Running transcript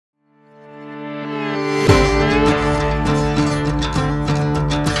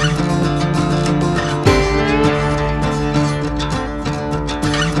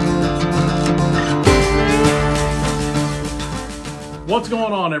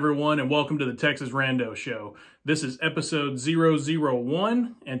on, everyone, and welcome to the Texas Rando Show. This is episode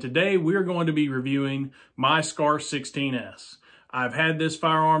 001, and today we're going to be reviewing my SCAR-16s. I've had this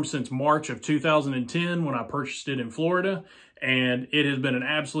firearm since March of 2010 when I purchased it in Florida, and it has been an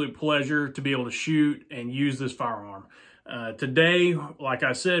absolute pleasure to be able to shoot and use this firearm. Today, like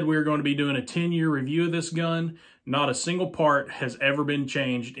I said, we're going to be doing a 10-year review of this gun. Not a single part has ever been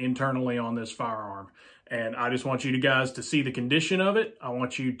changed internally on this firearm. And I just want you guys to see the condition of it. I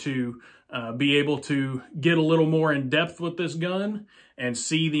want you to be able to get a little more in depth with this gun and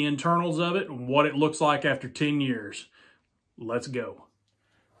see the internals of it and what it looks like after 10 years. Let's go.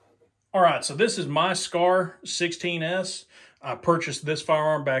 All right, so this is my SCAR-16s. I purchased this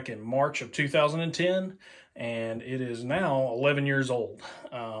firearm back in March of 2010, and it is now 11 years old.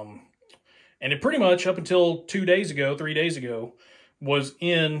 And it pretty much, up until 3 days ago, was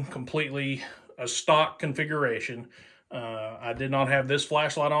in completely a stock configuration. I did not have this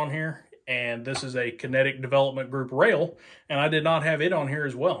flashlight on here, and this is a Kinetic Development Group rail, and I did not have it on here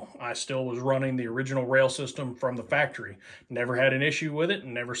as well. I still was running the original rail system from the factory. Never had an issue with it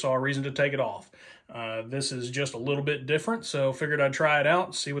and never saw a reason to take it off. This is just a little bit different, so figured I'd try it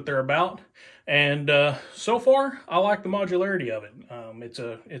out, see what they're about. And so far, I like the modularity of it.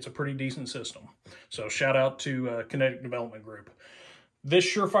 It's a pretty decent system. So shout out to Kinetic Development Group. This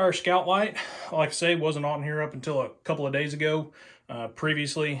Surefire Scout Light, like I say, wasn't on here up until a couple of days ago.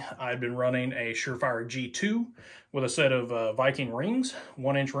 Previously, I'd been running a Surefire G2 with a set of Viking rings,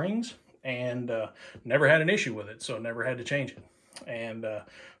 1-inch rings, and never had an issue with it, so never had to change it. And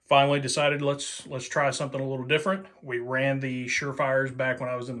finally decided let's try something a little different. We ran the Surefires back when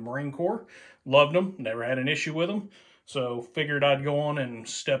I was in the Marine Corps. Loved them, never had an issue with them, so figured I'd go on and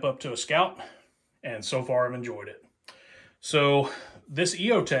step up to a Scout, and so far I've enjoyed it. So this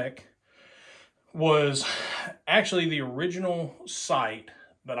EOTech was actually the original sight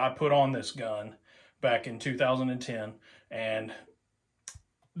that I put on this gun back in 2010, and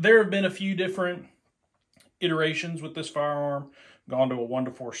there have been a few different iterations with this firearm. Gone to a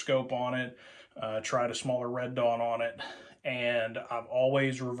 1:4 scope on it, tried a smaller red dot on it, and I've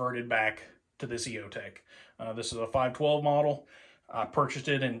always reverted back to this EOTech. This is a 512 model. I purchased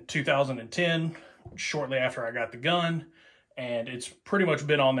it in 2010, shortly after I got the gun, and it's pretty much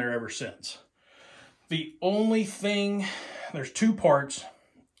been on there ever since. The only thing, there's two parts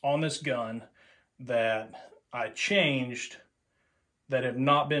on this gun that I changed that have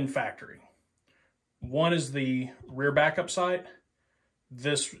not been factory. One is the rear backup sight.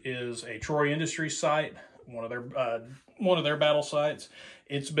 This is a Troy Industries sight, one of their battle sights.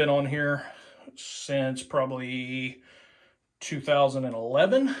 It's been on here since probably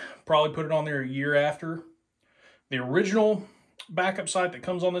 2011. Probably put it on there a year after. The original backup sight that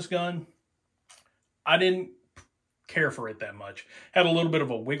comes on this gun, I didn't care for it that much. Had a little bit of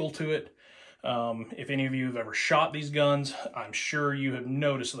a wiggle to it. If any of you have ever shot these guns, I'm sure you have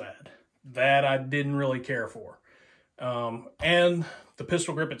noticed that. That I didn't really care for. And the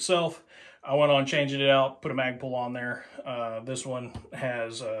pistol grip itself, I went on changing it out, put a mag pull on there. This one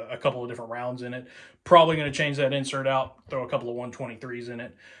has a couple of different rounds in it. Probably going to change that insert out, throw a couple of 123s in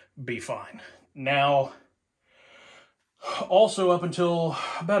it, be fine. Now, also up until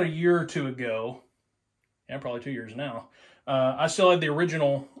about a year or two ago, and probably 2 years now, I still had the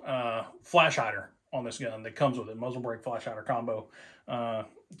original flash hider on this gun that comes with it, muzzle brake flash hider combo.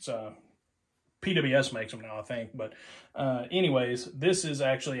 It's PWS makes them now, I think. But anyways, this is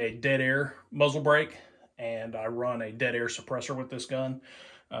actually a dead air muzzle brake, and I run a dead air suppressor with this gun.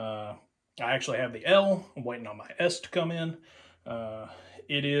 I actually have the L. I'm waiting on my S to come in.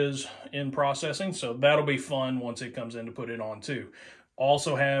 It is in processing, so that'll be fun once it comes in to put it on too.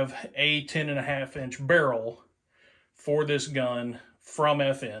 Also have a 10.5-inch barrel for this gun from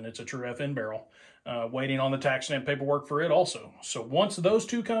FN. It's a true FN barrel. Waiting on the tax stamp paperwork for it also. So once those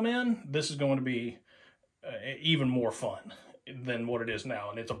two come in, this is going to be even more fun than what it is now,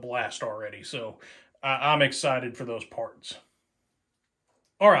 and it's a blast already. So I'm excited for those parts.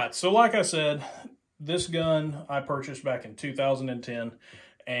 All right, so like I said, this gun I purchased back in 2010,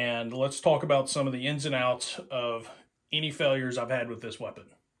 and let's talk about some of the ins and outs of any failures I've had with this weapon.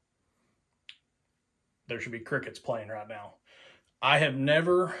 There should be crickets playing right now. I have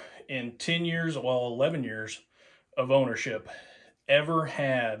never, in 10 years, well, 11 years of ownership, ever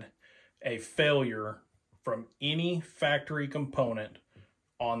had a failure from any factory component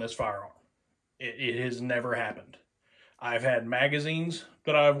on this firearm. It has never happened. I've had magazines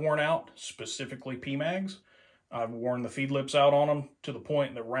that I've worn out, specifically PMags. I've worn the feed lips out on them to the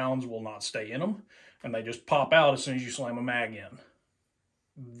point that rounds will not stay in them, and they just pop out as soon as you slam a mag in.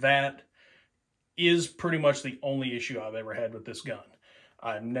 That is pretty much the only issue I've ever had with this gun.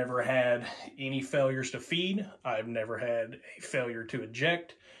 I've never had any failures to feed. I've never had a failure to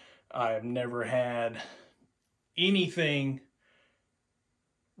eject. I've never had anything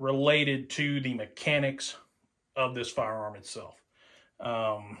related to the mechanics of this firearm itself.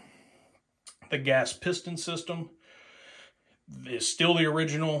 The gas piston system is still the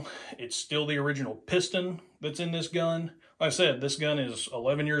original. It's still the original piston that's in this gun. Like I said, this gun is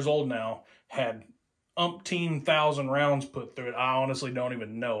 11 years old now, had umpteen thousand rounds put through it. I honestly don't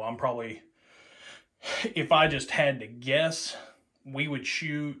even know. I'm probably, if I just had to guess, we would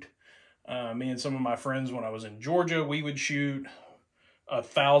shoot, me and some of my friends when I was in Georgia, we would shoot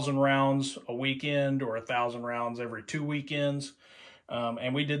 1,000 rounds a weekend or 1,000 rounds every 2 weekends.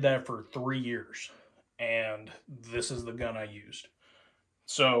 And we did that for 3 years. And this is the gun I used.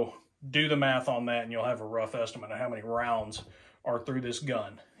 So do the math on that and you'll have a rough estimate of how many rounds are through this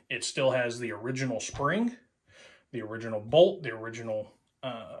gun. It still has the original spring, the original bolt, the original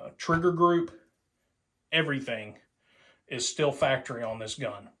trigger group. Everything is still factory on this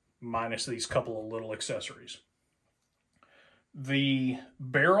gun, minus these couple of little accessories. The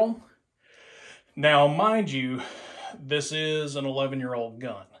barrel, now mind you, this is an 11-year-old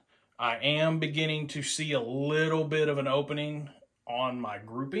gun. I am beginning to see a little bit of an opening on my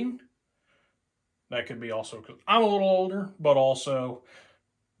grouping. That could be also because I'm a little older, but also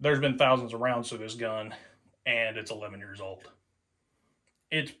there's been thousands of rounds to this gun and it's 11 years old.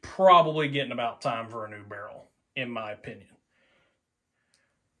 It's probably getting about time for a new barrel, in my opinion.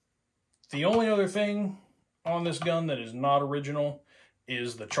 The only other thing on this gun that is not original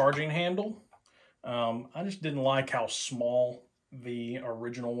is the charging handle. I just didn't like how small the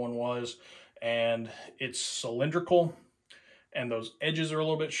original one was, and it's cylindrical and those edges are a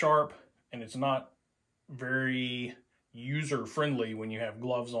little bit sharp, and it's not very user friendly when you have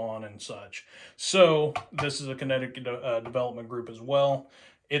gloves on and such. So this is a kinetic development group as well.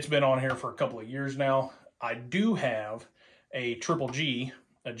 It's been on here for a couple of years now. I do have a triple G,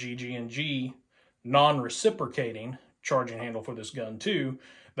 a GG&G non-reciprocating charging handle for this gun too,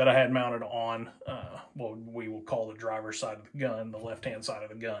 that I had mounted on what we will call the driver's side of the gun, the left-hand side of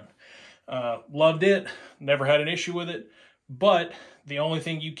the gun. Loved it, never had an issue with it, but the only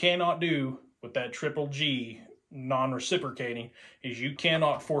thing you cannot do with that triple G non-reciprocating is you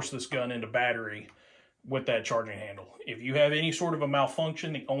cannot force this gun into battery with that charging handle. If you have any sort of a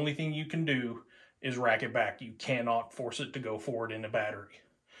malfunction, the only thing you can do is rack it back. You cannot force it to go forward into battery.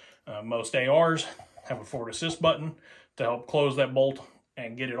 Most ARs have a forward assist button to help close that bolt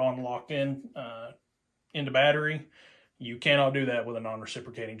and get it on locked in into battery. You cannot do that with a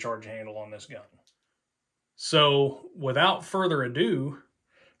non-reciprocating charging handle on this gun. So without further ado,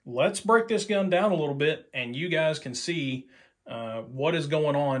 let's break this gun down a little bit and you guys can see what is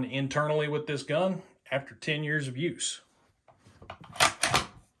going on internally with this gun after 10 years of use.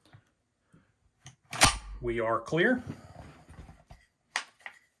 We are clear.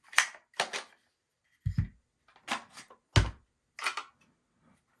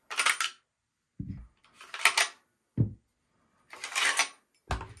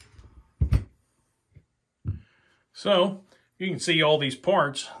 So you can see all these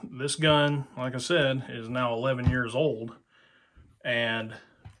parts. This gun, like I said, is now 11 years old. And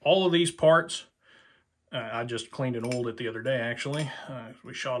all of these parts, I just cleaned and oiled it the other day actually.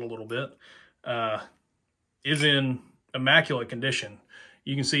 We shot a little bit. Is in immaculate condition.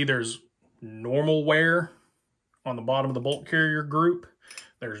 You can see there's normal wear on the bottom of the bolt carrier group.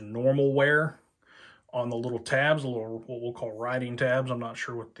 There's normal wear on the little tabs, the little what we'll call riding tabs. I'm not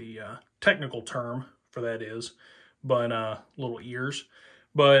sure what the technical term for that is, but little ears.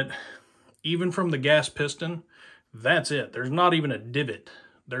 But even from the gas piston, that's it. There's not even a divot.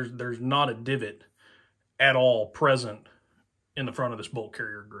 There's not a divot at all present in the front of this bolt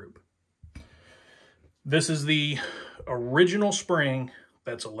carrier group. This is the original spring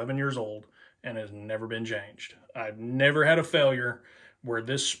that's 11 years old and has never been changed. I've never had a failure where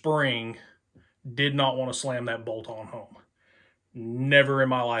this spring did not want to slam that bolt on home. Never in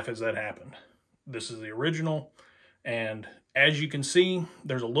my life has that happened. This is the original, and as you can see,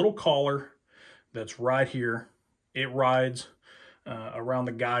 there's a little collar that's right here. It rides around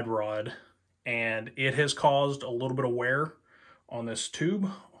the guide rod, and it has caused a little bit of wear on this tube,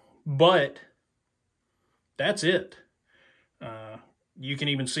 but that's it. You can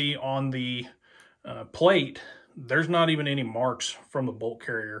even see on the plate, there's not even any marks from the bolt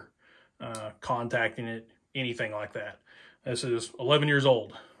carrier contacting it, anything like that. This is 11 years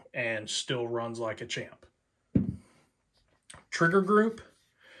old and still runs like a champ. Trigger group,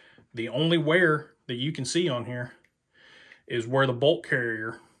 the only wear that you can see on here is where the bolt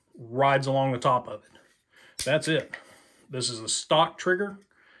carrier rides along the top of it. That's it. This is a stock trigger.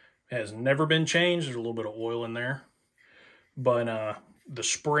 It has never been changed. There's a little bit of oil in there. But the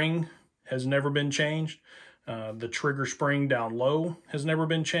spring has never been changed. The trigger spring down low has never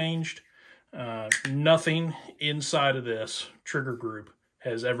been changed. Nothing inside of this trigger group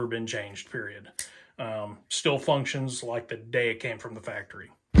has ever been changed, period. Still functions like the day it came from the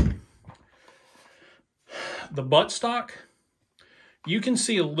factory. The buttstock, you can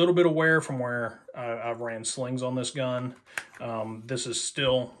see a little bit of wear from where I've ran slings on this gun. This is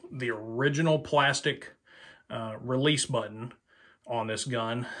still the original plastic release button on this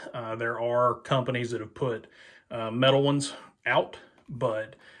gun. There are companies that have put metal ones out,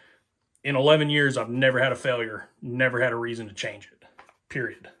 but in 11 years, I've never had a failure, never had a reason to change it,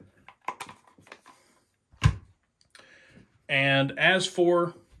 period. And as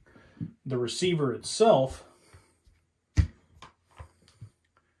for the receiver itself,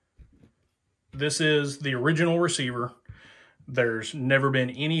 this is the original receiver. There's never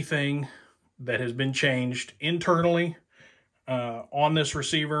been anything that has been changed internally on this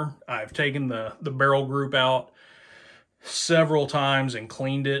receiver. I've taken the barrel group out several times and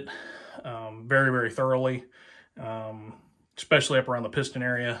cleaned it very, very thoroughly, especially up around the piston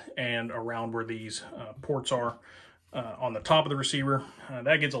area and around where these ports are on the top of the receiver.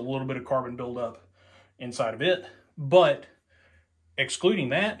 That gets a little bit of carbon buildup inside of it, but excluding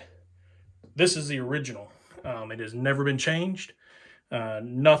that, this is the original. It has never been changed.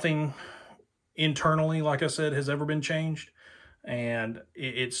 Nothing internally, like I said, has ever been changed, and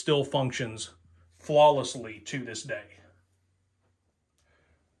it still functions flawlessly to this day.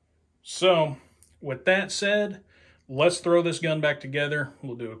 So, with that said, let's throw this gun back together.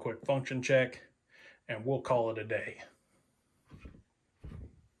 We'll do a quick function check, and we'll call it a day.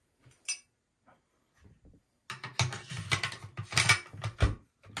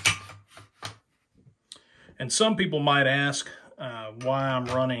 And some people might ask why I'm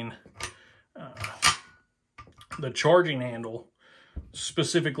running the charging handle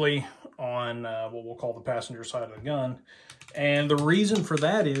specifically on what we'll call the passenger side of the gun. And the reason for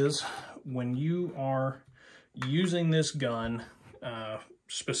that is when you are using this gun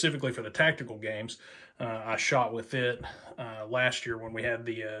specifically for the tactical games, I shot with it last year when we had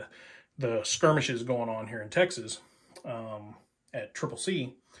the skirmishes going on here in Texas at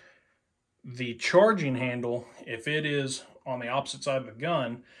CCC. The charging handle, if it is on the opposite side of the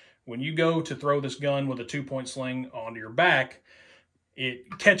gun, when you go to throw this gun with a 2-point sling onto your back,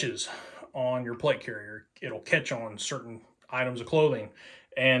 it catches on your plate carrier. It'll catch on certain items of clothing.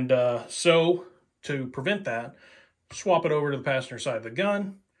 And so to prevent that, swap it over to the passenger side of the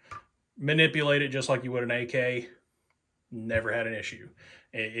gun, manipulate it just like you would an AK. Never had an issue.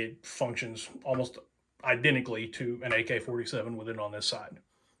 It functions almost identically to an AK-47 with it on this side.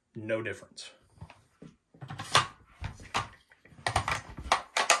 No difference.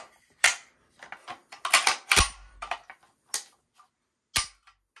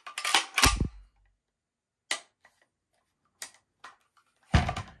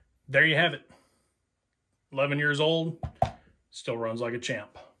 There you have it. 11 years old, still runs like a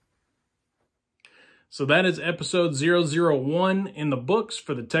champ. So that is episode 001 in the books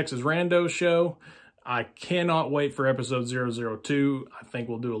for the Texas Rando Show. I cannot wait for episode 002. I think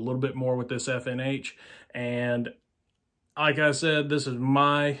we'll do a little bit more with this FNH. And like I said, this is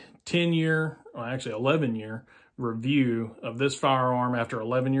my 10-year, well, actually 11-year review of this firearm after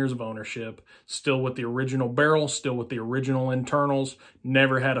 11 years of ownership. Still with the original barrel, still with the original internals.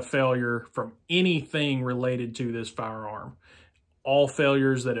 Never had a failure from anything related to this firearm. All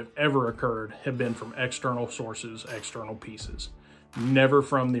failures that have ever occurred have been from external sources, external pieces. Never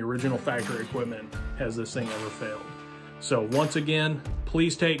from the original factory equipment has this thing ever failed. So once again,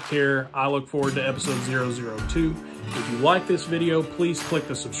 please take care. I look forward to episode 002. If you like this video, please click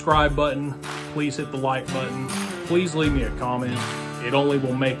the subscribe button. Please hit the like button. Please leave me a comment. It only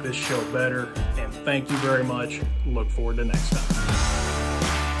will make this show better. And thank you very much. Look forward to next time.